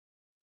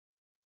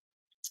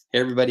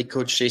Hey everybody,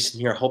 Coach Jason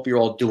here. I hope you're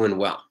all doing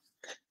well.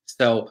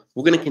 So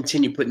we're going to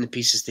continue putting the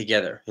pieces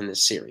together in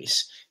this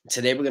series.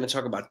 Today we're going to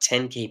talk about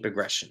 10K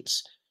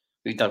progressions.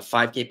 We've done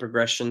 5K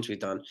progressions. We've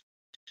done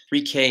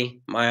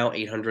 3K, mile,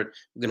 800.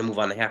 We're going to move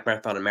on to half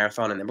marathon and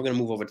marathon, and then we're going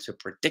to move over to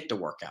predictor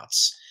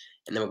workouts.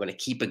 And then we're going to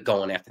keep it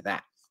going after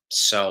that.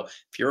 So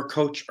if you're a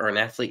coach or an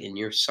athlete and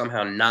you're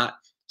somehow not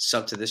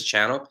sub to this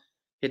channel,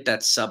 hit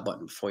that sub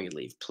button before you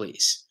leave,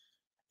 please.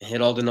 And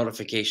hit all the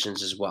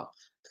notifications as well.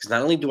 Because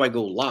not only do I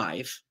go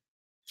live,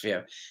 if you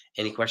have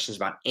any questions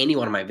about any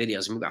one of my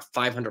videos, and we've got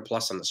 500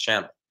 plus on this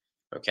channel,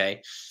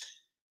 okay?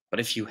 But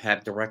if you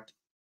want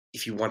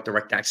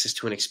direct access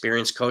to an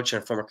experienced coach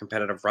and a former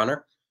competitive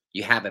runner,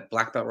 you have it.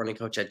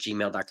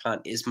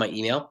 blackbeltrunningcoach@gmail.com is my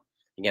email.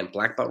 Again,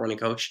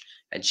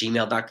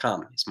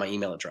 blackbeltrunningcoach@gmail.com is my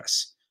email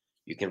address.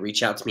 You can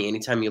reach out to me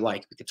anytime you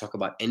like. We can talk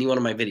about any one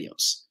of my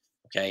videos,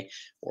 okay?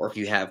 Or if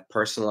you have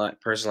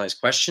personalized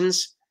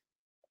questions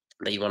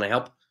that you want to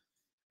help,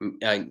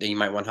 that you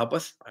might want help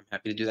with, I'm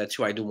happy to do that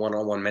too. I do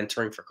one-on-one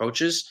mentoring for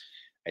coaches.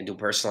 I do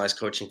personalized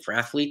coaching for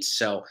athletes.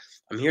 So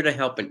I'm here to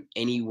help in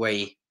any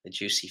way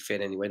that you see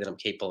fit, any way that I'm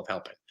capable of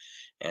helping.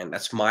 And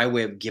that's my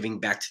way of giving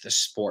back to the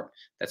sport.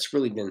 That's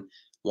really been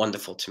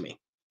wonderful to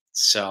me.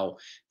 So,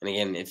 and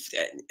again,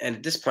 and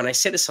at this point, I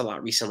said this a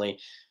lot recently,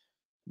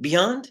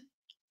 beyond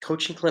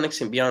coaching clinics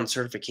and beyond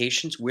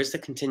certifications, where's the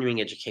continuing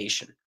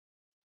education?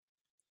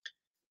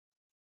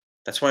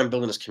 That's why I'm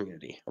building this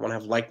community. I want to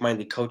have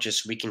like-minded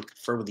coaches so we can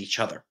confer with each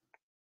other.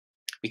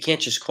 We can't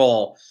just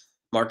call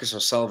Marcus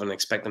O'Sullivan and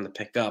expect them to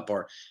pick up,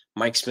 or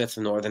Mike Smith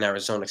in Northern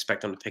Arizona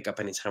expect them to pick up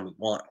anytime we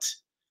want.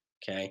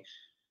 Okay,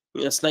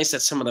 it's nice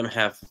that some of them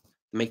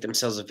make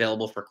themselves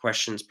available for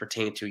questions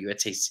pertaining to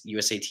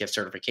USATF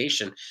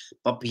certification,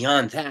 but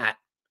beyond that,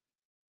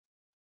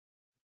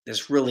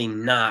 there's really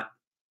not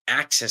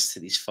access to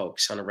these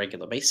folks on a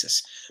regular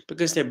basis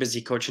because they're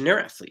busy coaching their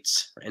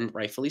athletes, and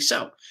rightfully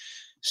so.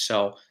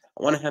 So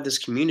I want to have this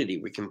community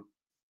where we can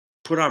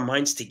put our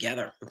minds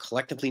together and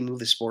collectively move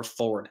the sport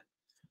forward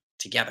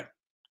together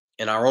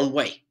in our own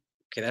way.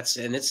 Okay,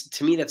 it's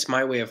to me, that's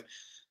my way of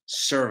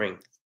serving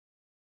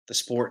the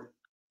sport,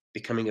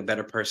 becoming a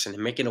better person,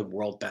 and making the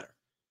world better.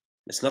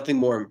 It's nothing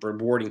more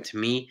rewarding to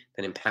me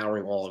than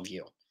empowering all of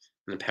you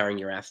and empowering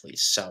your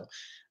athletes. So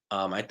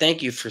I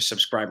thank you for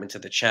subscribing to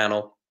the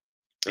channel.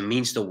 It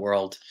means the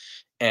world.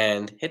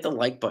 And hit the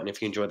like button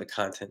if you enjoy the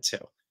content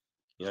too.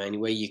 Any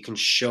way you can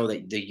show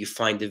that you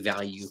find the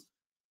value,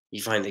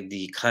 you find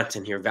the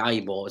content here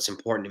valuable, it's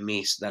important to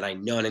me so that I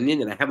know, and anything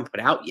that I haven't put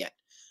out yet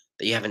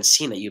that you haven't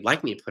seen that you'd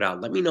like me to put out,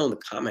 let me know in the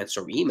comments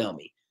or email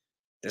me.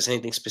 If there's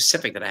anything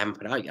specific that I haven't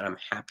put out yet, I'm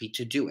happy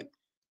to do it.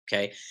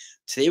 Okay.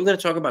 Today we're going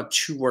to talk about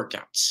 2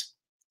 workouts,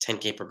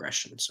 10K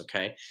progressions.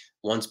 Okay.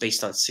 One's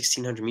based on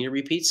 1600-meter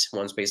repeats,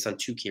 one's based on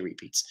 2K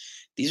repeats.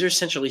 These are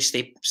essentially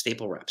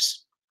staple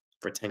reps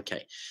for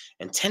 10K.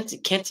 And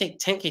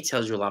 10K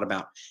tells you a lot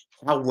about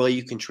how well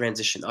you can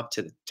transition up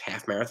to the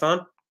half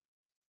marathon,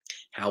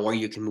 how well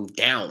you can move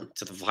down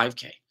to the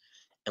 5K.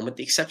 And with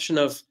the exception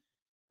of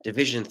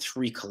Division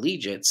 3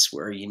 collegiates,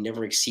 where you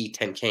never exceed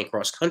 10K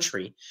cross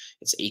country,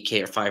 it's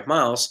 8K or 5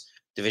 miles.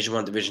 Division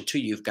 1, Division 2,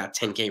 you've got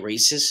 10K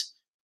races,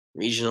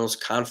 regionals,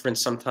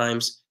 conference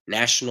sometimes,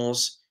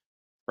 nationals,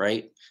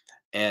 right?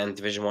 And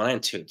Division 1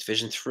 and 2.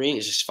 Division 3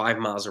 is just 5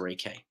 miles or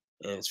 8K,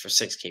 and it's for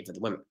 6K for the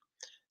women.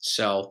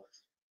 So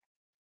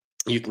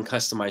you can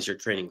customize your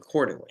training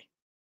accordingly.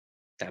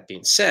 That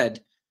being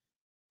said,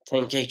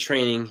 10K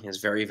training is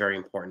very, very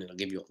important. It'll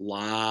give you a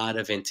lot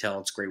of intel.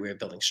 It's a great way of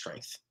building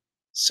strength.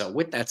 So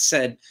with that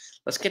said,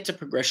 let's get to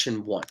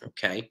progression 1,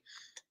 okay?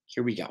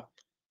 Here we go.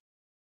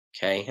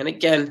 Okay, and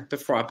again,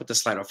 before I put the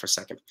slide off for a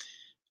second,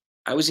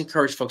 I always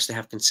encourage folks to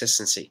have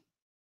consistency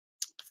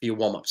for your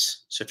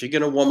warm-ups. So if you're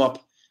going to warm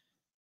up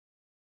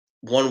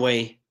one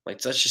way,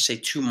 like let's just say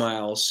 2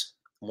 miles,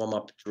 warm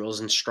up drills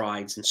and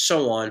strides and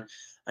so on,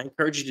 I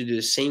encourage you to do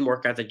the same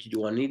workout that you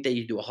do on any day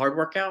you do a hard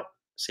workout,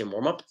 same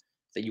warm-up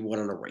that you would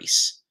on a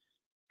race.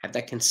 Have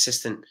that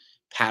consistent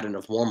pattern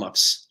of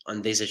warm-ups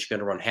on days that you're going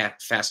to run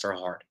fast or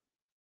hard.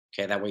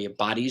 Okay, that way your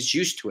body is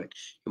used to it.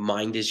 Your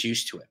mind is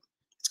used to it.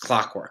 It's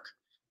clockwork.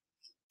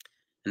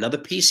 Another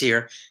piece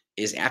here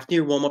is after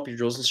you warm up your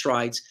drills and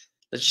strides,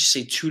 let's just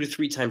say 2 to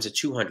 3 times a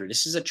 200.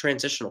 This is a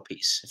transitional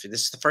piece. If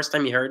this is the first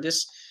time you heard this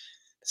is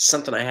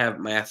something I have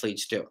my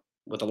athletes do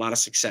with a lot of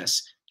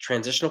success.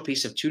 Transitional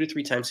piece of 2 to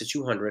 3 times a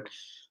 200,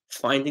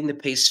 finding the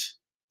pace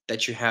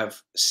that you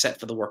have set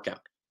for the workout.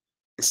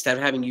 Instead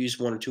of having to use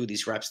 1 or 2 of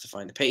these reps to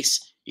find the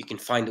pace, you can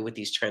find it with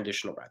these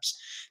transitional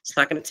reps. It's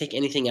not going to take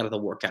anything out of the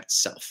workout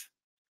itself.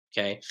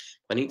 Okay.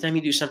 But anytime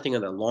you do something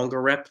on a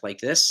longer rep like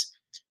this,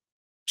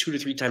 2 to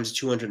 3 times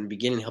 200 in the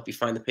beginning to help you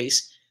find the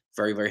pace,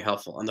 very, very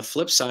helpful. On the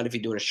flip side, if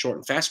you're doing a short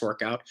and fast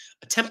workout,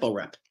 a tempo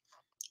rep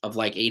of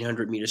like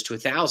 800 meters to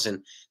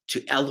 1,000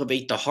 to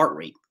elevate the heart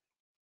rate,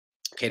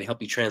 okay, to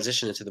help you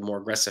transition into the more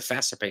aggressive,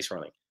 faster pace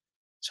running.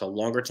 So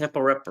longer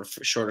tempo rep or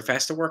shorter,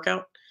 faster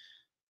workout,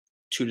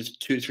 2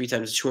 to 3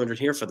 times 200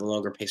 here for the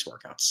longer pace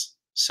workouts.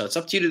 So it's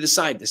up to you to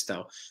decide this,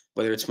 though,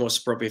 whether it's most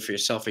appropriate for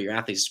yourself or your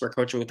athletes. This is where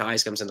coaching with the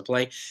eyes comes into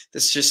play.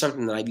 This is just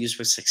something that I've used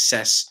with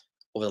success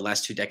over the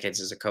last 2 decades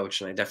as a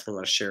coach, and I definitely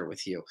want to share it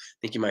with you. I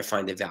think you might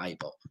find it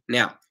valuable.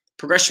 Now,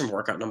 progression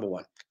workout number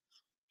one.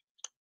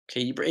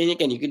 Okay, and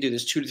again, you can do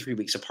this 2 to 3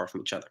 weeks apart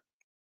from each other.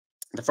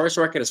 The first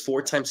workout is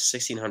 4 times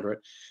 1600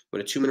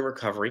 with a 2-minute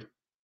recovery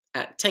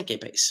at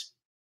 10K pace.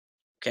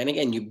 Okay, and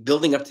again, you're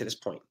building up to this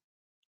point.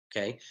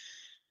 Okay,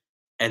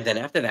 and then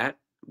after that,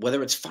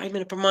 whether it's 5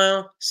 minute per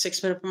mile,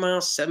 6 minute per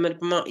mile, 7 minute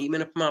per mile, 8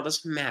 minute per mile,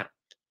 doesn't matter.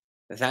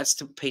 That's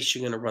the pace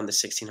you're going to run the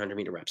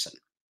 1600-meter reps in.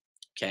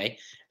 Okay,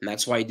 and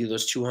that's why you do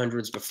those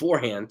 200s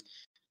beforehand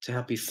to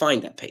help you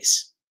find that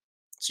pace,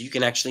 so you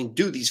can actually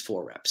do these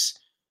 4 reps.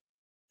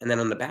 And then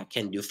on the back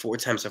end, do 4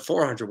 times the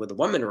 400 with a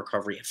 1-minute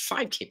recovery at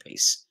 5K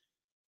pace.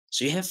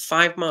 So you have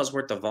 5 miles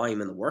worth of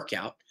volume in the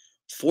workout,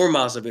 4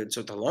 miles of it's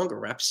with the longer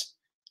reps,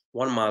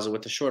 1 mile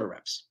with the shorter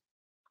reps.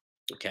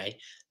 Okay,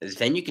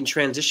 then you can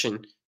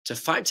transition to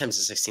 5 times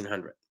the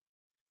 1600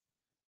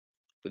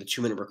 with a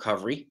 2-minute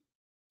recovery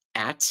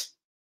at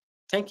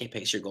 10K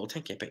pace, your goal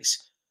 10K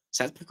pace.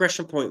 So that's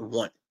progression point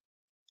 1,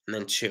 and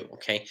then 2.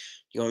 Okay,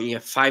 you only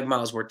have 5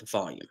 miles worth of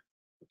volume.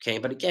 Okay,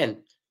 but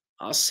again,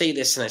 I'll say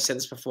this, and I said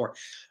this before.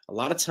 A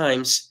lot of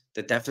times,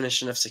 the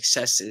definition of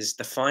success is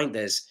defined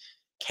as,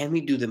 can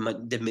we do the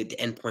mid to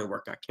end point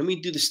workout? Can we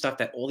do the stuff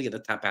that all the other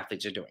top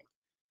athletes are doing?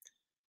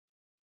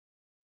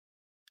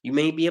 You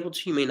may be able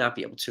to, you may not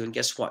be able to, and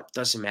guess what?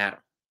 Doesn't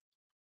matter.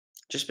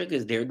 Just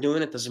because they're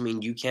doing it doesn't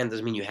mean you can,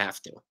 doesn't mean you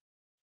have to.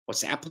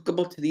 What's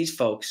applicable to these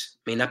folks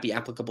may not be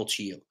applicable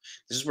to you.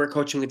 This is where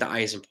coaching with the eye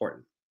is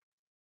important.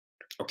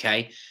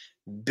 Okay?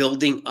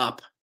 Building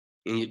up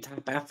in your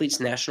top athletes,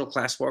 national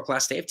class, world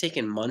class, they have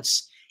taken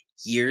months,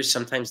 years,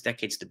 sometimes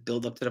decades to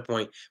build up to the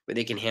point where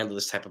they can handle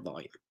this type of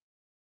volume.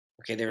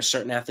 Okay, there are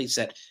certain athletes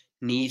that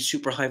need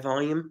super high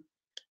volume.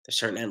 There's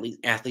certain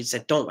athletes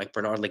that don't, like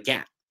Bernard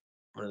Lagat,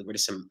 one of the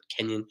greatest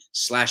Kenyan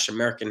 /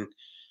 American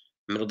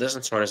middle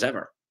distance runners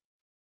ever,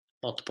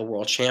 multiple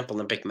world champ,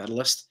 Olympic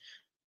medalist.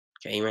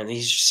 Okay, he ran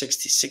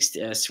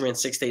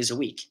 6 days a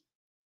week.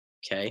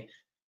 Okay,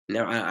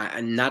 now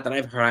not that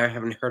I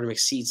haven't heard him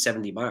exceed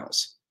 70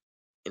 miles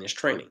in his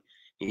training.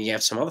 You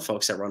have some other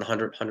folks that run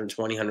 100,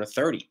 120,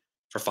 130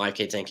 for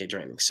 5K, 10K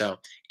training. So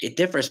it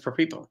differs per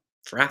people,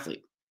 for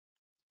athlete.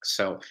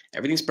 So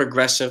everything's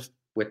progressive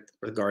with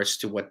regards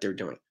to what they're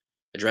doing,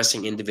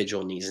 addressing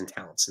individual needs and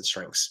talents and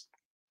strengths.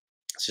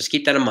 So just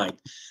keep that in mind.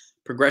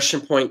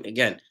 Progression point,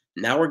 again,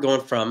 now we're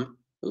going from,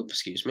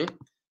 excuse me. I'm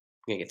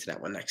going to get to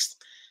that one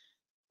next.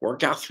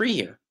 Workout 3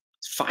 here.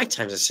 It's 5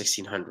 times the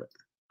 1600.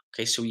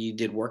 Okay, so you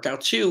did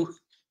workout 2.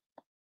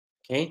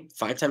 Okay,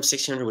 5 times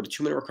 1600 with a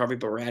 2-minute recovery,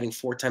 but we're adding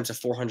 4 times the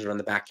 400 on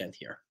the back end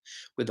here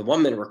with a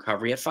 1-minute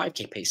recovery at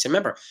 5K pace. And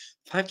remember,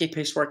 5K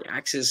pace work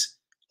acts as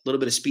a little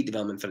bit of speed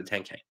development for the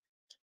 10K,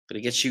 but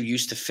it gets you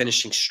used to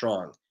finishing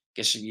strong,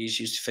 gets you used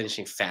to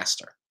finishing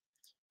faster.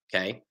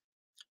 Okay,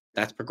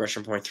 that's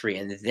progression point 3.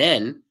 And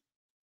then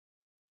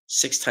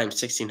 6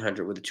 times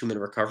 1600 with a 2-minute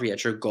recovery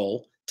at your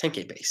goal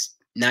 10K pace.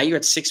 Now you're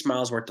at 6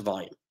 miles worth of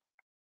volume.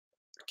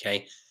 Okay,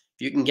 if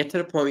you can get to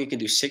the point where you can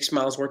do 6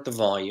 miles worth of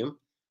volume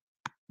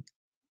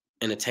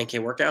in a 10K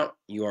workout,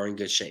 you are in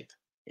good shape.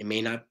 It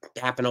may not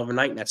happen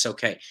overnight, and that's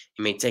okay.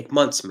 It may take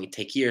months, it may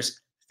take years.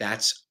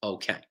 That's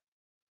okay.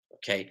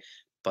 Okay,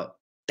 but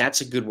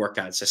that's a good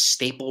workout. It's a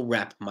staple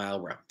rep,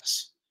 mile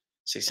reps,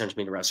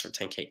 600-meter reps for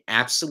 10K.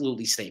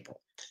 Absolutely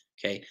staple.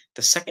 Okay,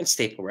 the second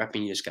staple rep,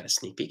 and you just got a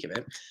sneak peek of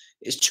it,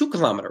 is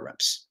 2-kilometer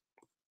reps.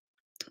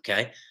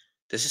 Okay,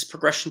 this is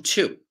progression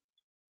 2.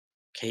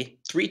 Okay,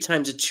 3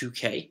 times a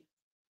 2K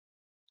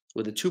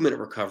with a 2-minute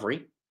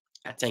recovery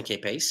at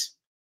 10K pace.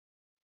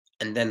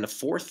 And then the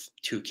fourth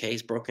 2K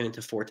is broken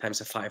into 4 times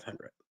a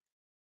 500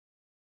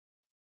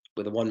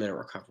 with a 1-minute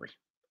recovery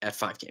at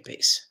 5K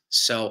pace.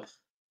 So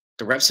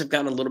the reps have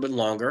gotten a little bit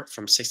longer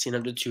from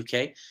 1600 to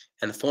 2K,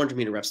 and the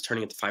 400-meter reps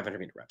turning into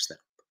 500-meter reps now.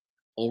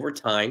 Over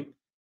time,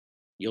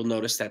 you'll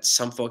notice that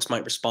some folks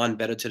might respond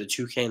better to the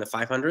 2K and the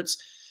 500s.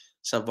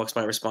 Some folks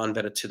might respond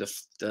better to the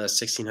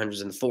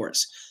 1600s and the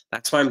 4s.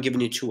 That's why I'm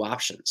giving you 2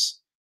 options.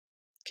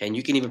 Okay, and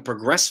you can even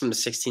progress from the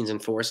 16s and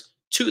 4s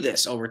to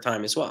this over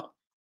time as well.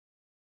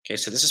 Okay,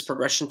 so this is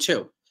progression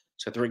 2.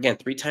 So 3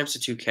 times the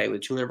 2K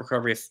with 2-minute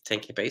recovery at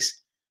 10K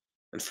pace,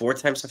 and 4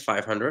 times the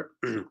 500,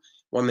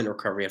 1-minute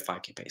recovery at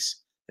 5K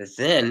pace.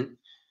 Then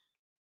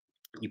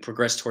you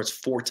progress towards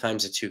 4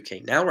 times the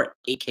 2K. Now we're at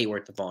 8K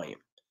worth of volume,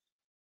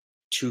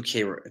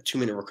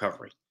 2-minute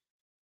recovery.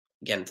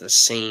 Again, the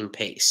same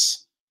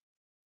pace.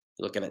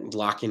 You're looking at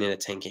locking in a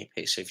 10K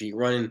pace. So if you're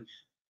running,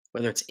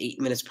 whether it's 8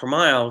 minutes per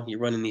mile, you're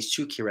running these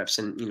 2K reps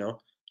in,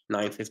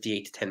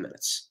 9:58 to 10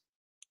 minutes,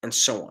 and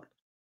so on.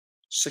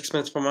 6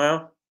 minutes per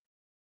mile,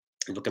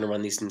 you're looking to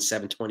run these in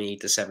 7:28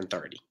 to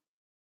 7:30,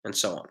 and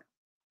so on.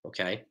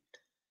 Okay,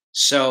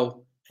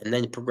 so and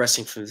then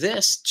progressing from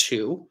this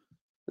to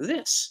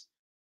this.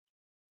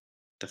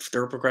 The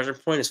third progression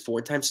point is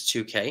 4 times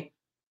 2K,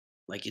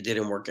 like you did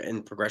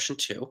in progression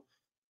 2,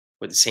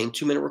 with the same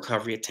 2-minute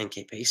recovery at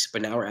 10K pace,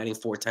 but now we're adding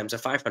 4 times a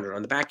 500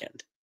 on the back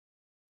end.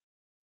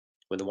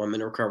 with a 1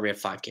 minute recovery at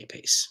 5K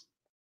pace.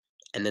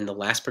 And then the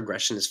last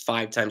progression is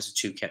 5 times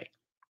the 2K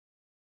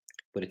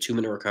with a 2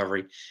 minute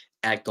recovery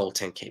at goal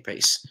 10K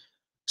pace.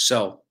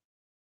 So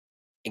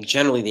and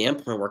generally, the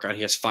endpoint workout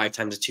here is 5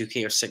 times a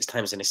 2K or 6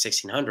 times in a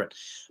 1600.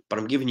 But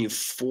I'm giving you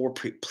four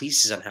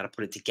pieces on how to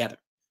put it together.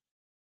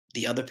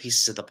 The other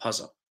pieces of the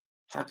puzzle.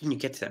 How can you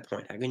get to that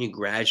point? How can you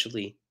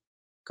gradually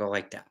go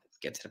like that?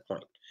 Get to the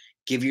point.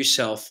 Give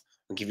yourself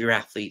and give your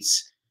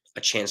athletes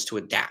a chance to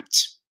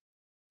adapt.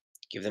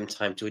 Give them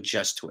time to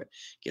adjust to it.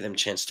 Give them a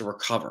chance to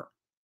recover,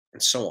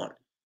 and so on.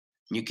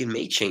 You can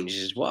make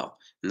changes as well.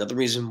 Another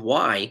reason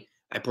why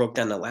I broke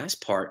down the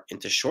last part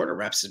into shorter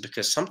reps is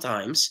because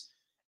sometimes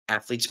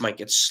athletes might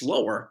get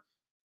slower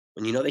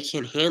when you know they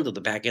can't handle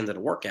the back end of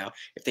the workout.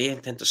 If they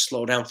intend to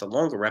slow down with the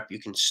longer rep, you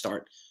can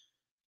start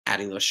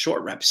adding those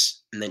short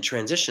reps and then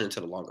transition into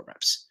the longer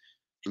reps.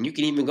 And you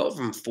can even go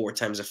from 4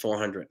 times a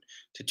 400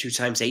 to 2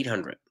 times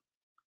 800,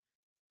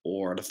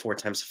 or the 4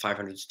 times a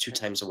 500 to 2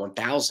 times a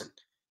 1000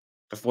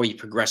 before you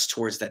progress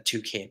towards that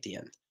 2K at the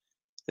end.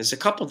 There's a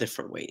couple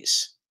different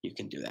ways you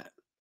can do that.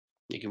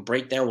 You can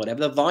break down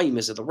whatever the volume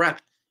is of the rep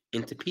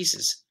into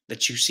pieces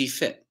that you see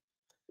fit.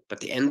 But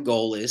the end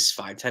goal is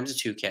 5 times a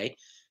 2K,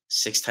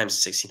 6 times a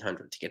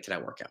 1600 to get to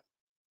that workout.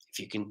 If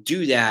you can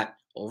do that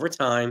over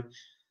time,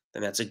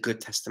 then that's a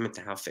good testament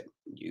to how fit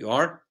you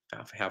are,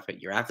 how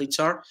fit your athletes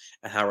are,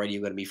 and how ready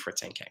you're going to be for a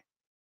 10K.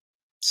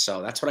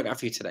 So that's what I got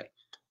for you today.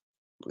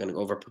 We're going to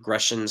go over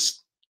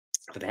progressions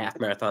for the half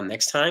marathon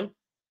next time.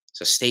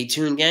 So stay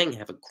tuned, gang.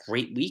 Have a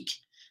great week,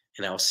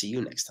 and I will see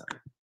you next time.